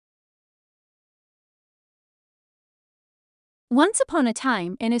Once upon a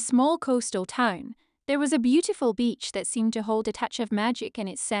time, in a small coastal town, there was a beautiful beach that seemed to hold a touch of magic in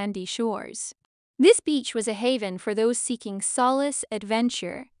its sandy shores. This beach was a haven for those seeking solace,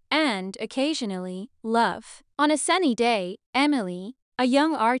 adventure, and, occasionally, love. On a sunny day, Emily, a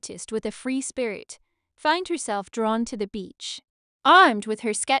young artist with a free spirit, found herself drawn to the beach. Armed with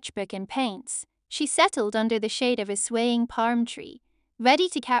her sketchbook and paints, she settled under the shade of a swaying palm tree, ready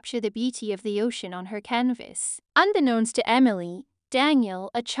to capture the beauty of the ocean on her canvas. Unbeknownst to Emily, Daniel,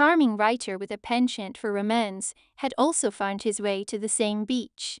 a charming writer with a penchant for romance, had also found his way to the same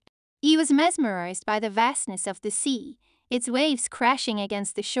beach. He was mesmerized by the vastness of the sea, its waves crashing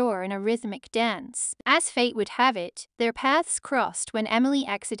against the shore in a rhythmic dance. As fate would have it, their paths crossed when Emily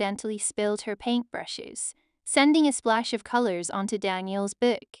accidentally spilled her paintbrushes, sending a splash of colors onto Daniel's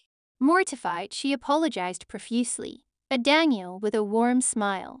book. Mortified, she apologized profusely, but Daniel, with a warm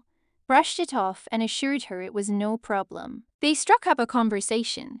smile, brushed it off and assured her it was no problem. They struck up a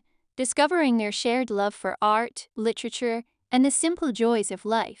conversation, discovering their shared love for art, literature, and the simple joys of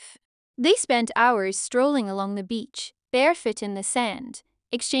life. They spent hours strolling along the beach, barefoot in the sand,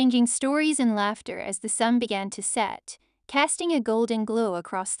 exchanging stories and laughter as the sun began to set, casting a golden glow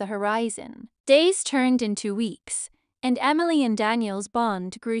across the horizon. Days turned into weeks, and Emily and Daniel's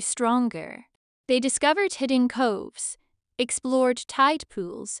bond grew stronger. They discovered hidden coves, explored tide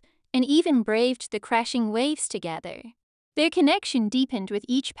pools, and even braved the crashing waves together. Their connection deepened with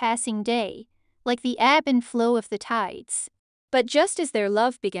each passing day, like the ebb and flow of the tides. But just as their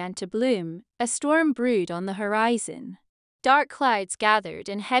love began to bloom, a storm brewed on the horizon. Dark clouds gathered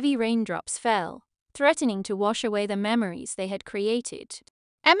and heavy raindrops fell, threatening to wash away the memories they had created.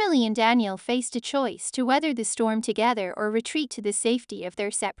 Emily and Daniel faced a choice to weather the storm together or retreat to the safety of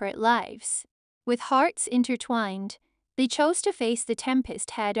their separate lives. With hearts intertwined, they chose to face the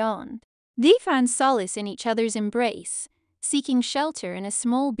tempest head-on. They found solace in each other's embrace, seeking shelter in a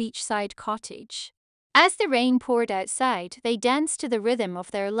small beachside cottage. As the rain poured outside, they danced to the rhythm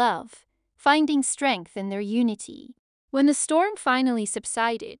of their love, finding strength in their unity. When the storm finally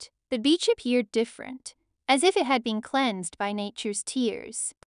subsided, the beach appeared different, as if it had been cleansed by nature's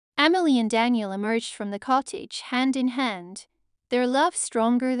tears. Emily and Daniel emerged from the cottage hand in hand, their love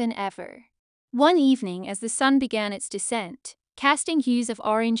stronger than ever. One evening, as the sun began its descent, casting hues of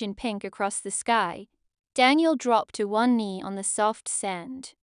orange and pink across the sky, Daniel dropped to one knee on the soft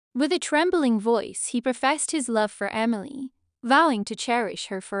sand. With a trembling voice, he professed his love for Emily, vowing to cherish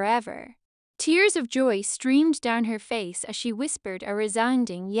her forever. Tears of joy streamed down her face as she whispered a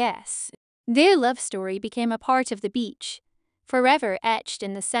resounding yes. Their love story became a part of the beach, forever etched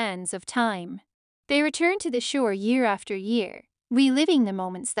in the sands of time. They returned to the shore year after year, reliving the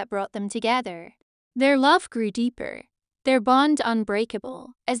moments that brought them together. Their love grew deeper, their bond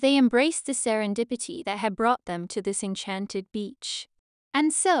unbreakable, as they embraced the serendipity that had brought them to this enchanted beach.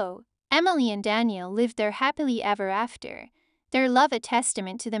 And so, Emily and Daniel lived their happily ever after, their love a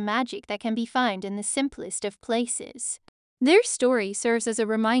testament to the magic that can be found in the simplest of places. Their story serves as a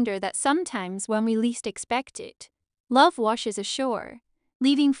reminder that sometimes when we least expect it, love washes ashore,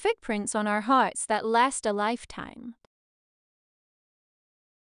 leaving footprints on our hearts that last a lifetime.